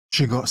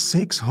She got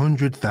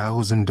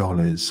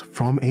 $600,000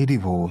 from a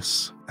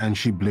divorce and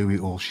she blew it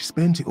all. She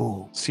spent it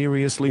all.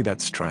 Seriously,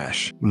 that's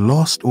trash.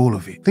 Lost all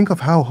of it. Think of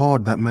how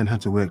hard that man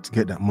had to work to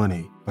get that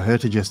money. For her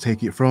to just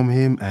take it from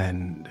him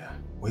and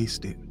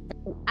waste it.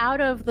 Out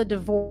of the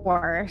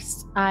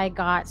divorce, I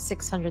got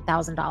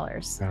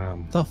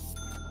 $600,000.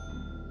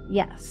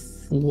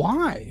 Yes.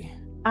 Why?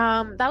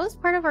 That was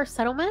part of our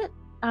settlement.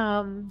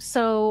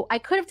 So I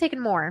could have taken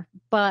more,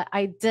 but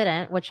I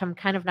didn't, which I'm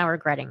kind of now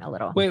regretting a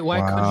little. Wait, why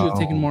could you have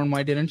taken more and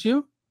why didn't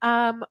you?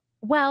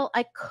 Well,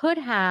 I could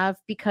have,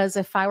 because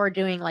if I were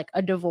doing like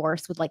a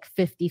divorce with like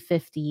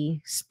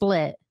 50-50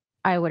 split,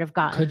 I would have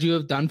gotten. Could you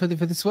have done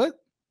 50-50 split?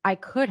 I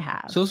could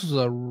have. So this was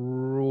a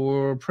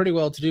pretty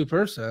well-to-do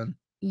person.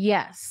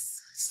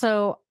 Yes.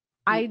 So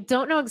I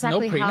don't know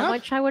exactly how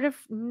much I would have.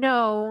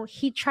 No,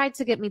 he tried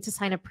to get me to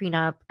sign a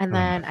prenup, and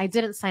then I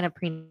didn't sign a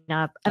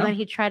prenup, and then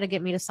he tried to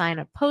get me to sign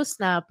a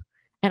postnup,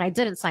 and I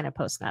didn't sign a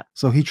postnup.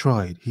 So he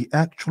tried. He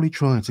actually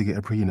tried to get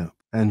a prenup,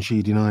 and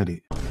she denied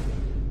it.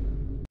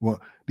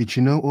 What? Did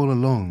she know all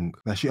along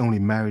that she only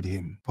married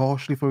him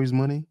partially for his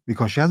money?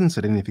 Because she hasn't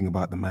said anything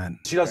about the man.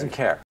 She doesn't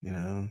care. You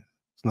know,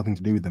 it's nothing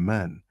to do with the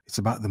man. It's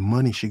about the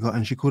money she got,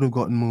 and she could have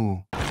gotten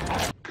more.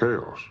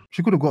 Chaos.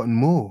 She could have gotten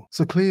more.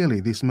 So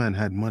clearly this man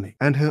had money.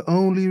 And her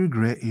only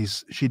regret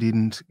is she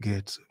didn't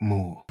get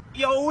more.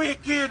 You're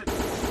wicked!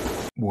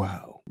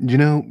 Wow. You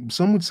know,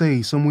 some would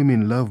say some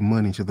women love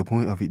money to the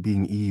point of it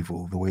being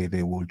evil, the way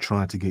they will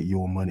try to get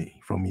your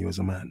money from you as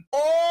a man.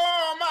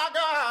 Oh my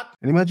God!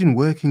 And imagine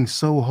working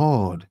so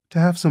hard to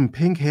have some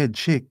pink-haired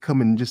chick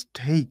come and just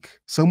take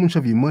so much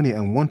of your money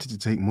and wanted to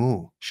take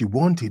more. She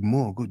wanted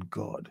more, good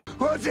God.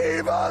 What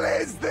evil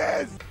is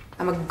this?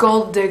 I'm a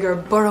gold digger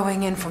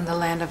burrowing in from the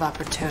land of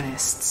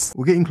opportunists.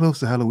 We're getting close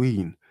to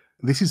Halloween.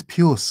 This is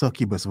pure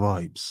succubus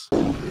vibes.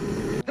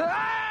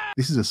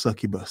 This is a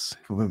succubus,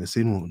 if I've ever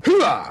seen one.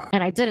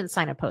 And I didn't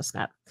sign a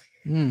postnup.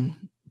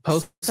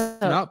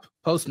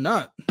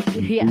 Post-nut.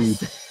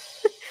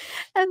 Yes.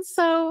 And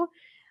so,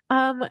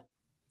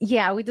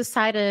 yeah, we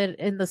decided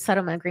in the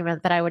settlement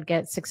agreement that I would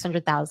get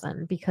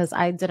 $600,000 because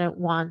I didn't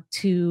want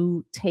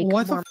to take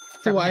What more.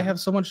 do I have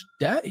so much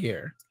debt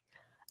here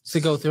to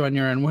go through on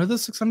your end? Where did the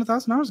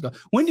 $600,000 go?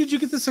 When did you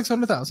get the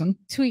 $600,000?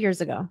 2 years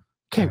ago.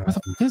 Okay, where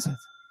the f is it?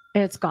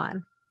 It's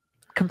gone.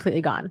 Completely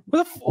gone.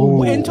 Where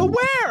the into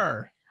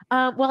where?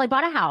 Well, I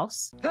bought a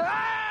house.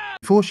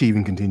 Before she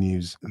even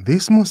continues,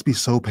 this must be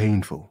so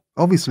painful.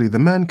 Obviously, the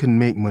man can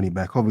make money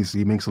back. Obviously,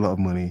 he makes a lot of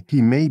money.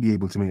 He may be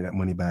able to make that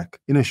money back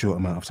in a short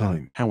amount of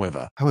time.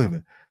 However,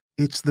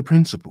 it's the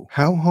principle.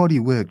 How hard he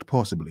worked,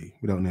 possibly.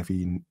 We don't know if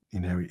he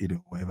inherited it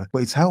or whatever.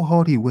 But it's how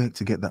hard he worked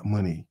to get that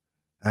money.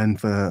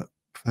 And for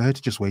her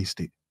to just waste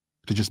it.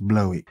 To just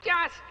blow it.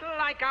 Just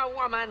like a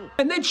woman.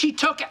 And then she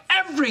took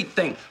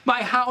everything.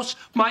 My house,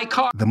 my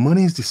car. The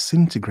money is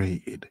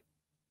disintegrated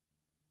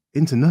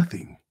into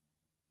nothing.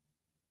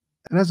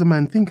 And as a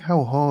man, think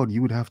how hard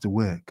you would have to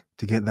work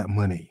to get that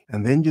money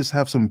and then just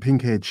have some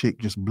pink-haired chick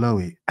just blow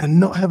it and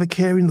not have a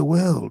care in the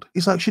world.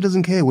 It's like she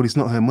doesn't care. Well, it's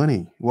not her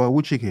money. Why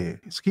would she care?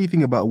 It's the key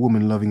thing about a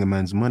woman loving a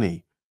man's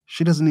money.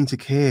 She doesn't need to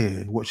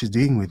care what she's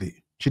doing with it.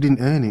 She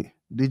didn't earn it,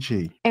 did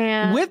she?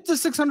 And with the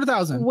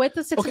 $600,000. With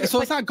the $600,000. Okay,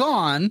 so it's not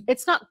gone.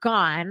 It's not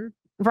gone.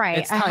 Right.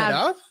 It's tied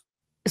up.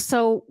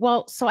 So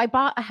I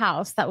bought a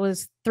house that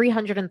was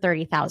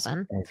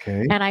 $330,000.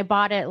 Okay. And I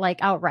bought it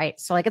like outright.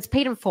 So like it's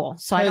paid in full.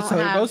 So I don't have.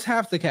 It goes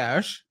half the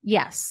cash.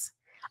 Yes.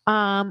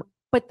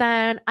 But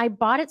then I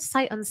bought it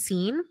sight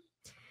unseen.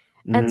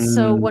 And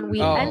so when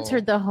we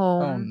entered the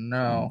home. Oh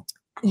no.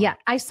 Yeah,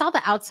 I saw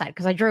the outside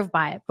because I drove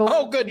by it.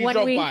 But good, you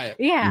drove by it.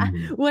 Yeah.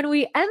 When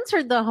we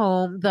entered the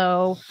home,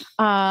 though,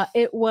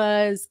 it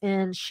was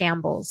in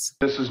shambles.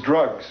 This is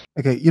drugs.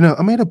 Okay, you know,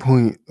 I made a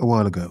point a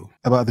while ago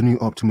about the new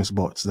Optimus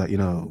bots that, you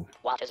know,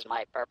 What is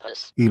my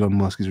purpose? Elon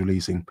Musk is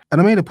releasing.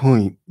 And I made a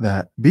point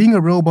that being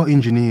a robot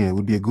engineer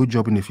would be a good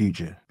job in the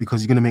future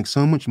because you're going to make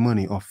so much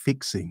money off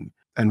fixing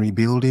and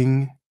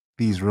rebuilding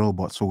these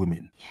robots for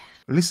women.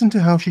 Listen to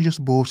how she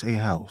just bought a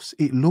house.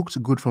 It looked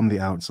good from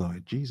the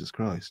outside. Jesus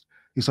Christ.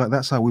 It's like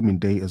that's how women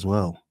date as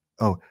well.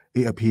 Oh,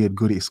 it appeared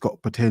good. It's got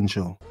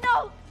potential.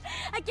 No,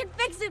 I can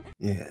fix it.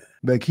 Yeah.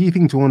 The key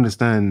thing to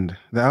understand,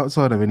 the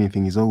outside of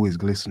anything is always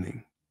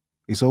glistening.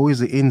 It's always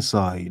the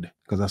inside,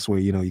 because that's where,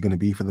 you know, you're going to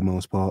be for the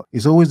most part.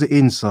 It's always the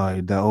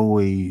inside that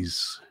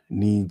always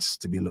needs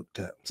to be looked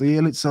at. So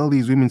yeah, let's sell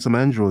these women some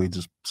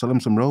androids, sell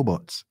them some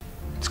robots.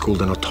 It's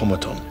called an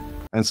automaton.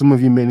 And some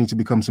of you may need to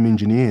become some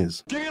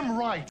engineers. Damn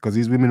right. Because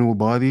these women will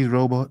buy these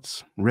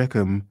robots, wreck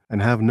them,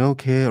 and have no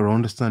care or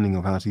understanding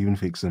of how to even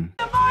fix them.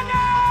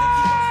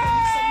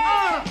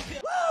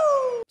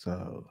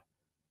 So,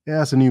 yeah,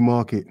 that's a new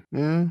market.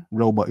 Yeah,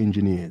 robot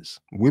engineers.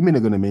 Women are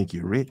going to make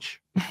you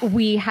rich.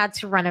 We had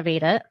to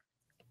renovate it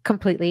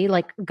completely,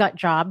 like gut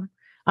job.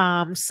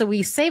 So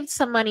we saved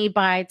some money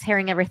by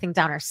tearing everything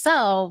down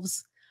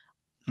ourselves,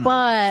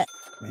 but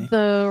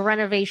the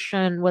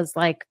renovation was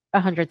like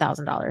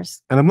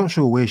 $100,000. And I'm not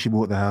sure where she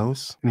bought the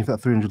house, and if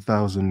that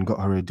 $300,000 got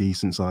her a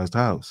decent sized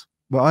house.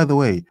 But either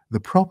way, the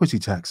property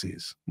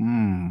taxes,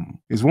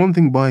 is one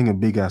thing buying a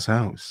big ass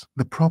house.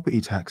 The property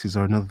taxes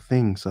are another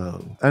thing,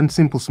 so. And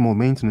simple small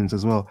maintenance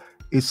as well.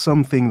 It's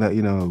something that,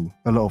 you know,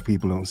 a lot of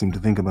people don't seem to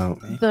think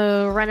about.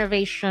 The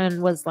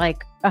renovation was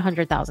like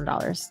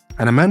 $100,000.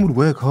 And a man would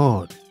work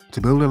hard to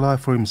build a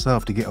life for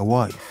himself to get a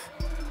wife.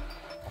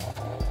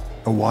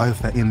 A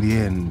wife that in the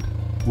end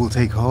will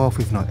take half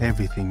if not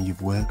everything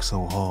you've worked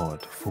so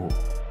hard for.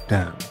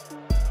 Damn.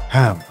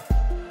 Have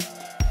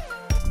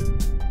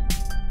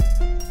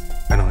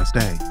a nice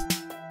day.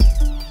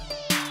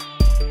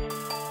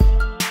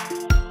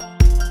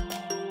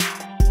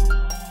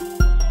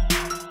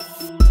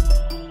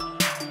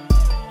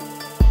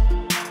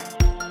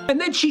 And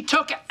then she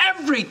took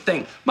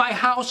everything. My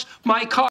house, my car.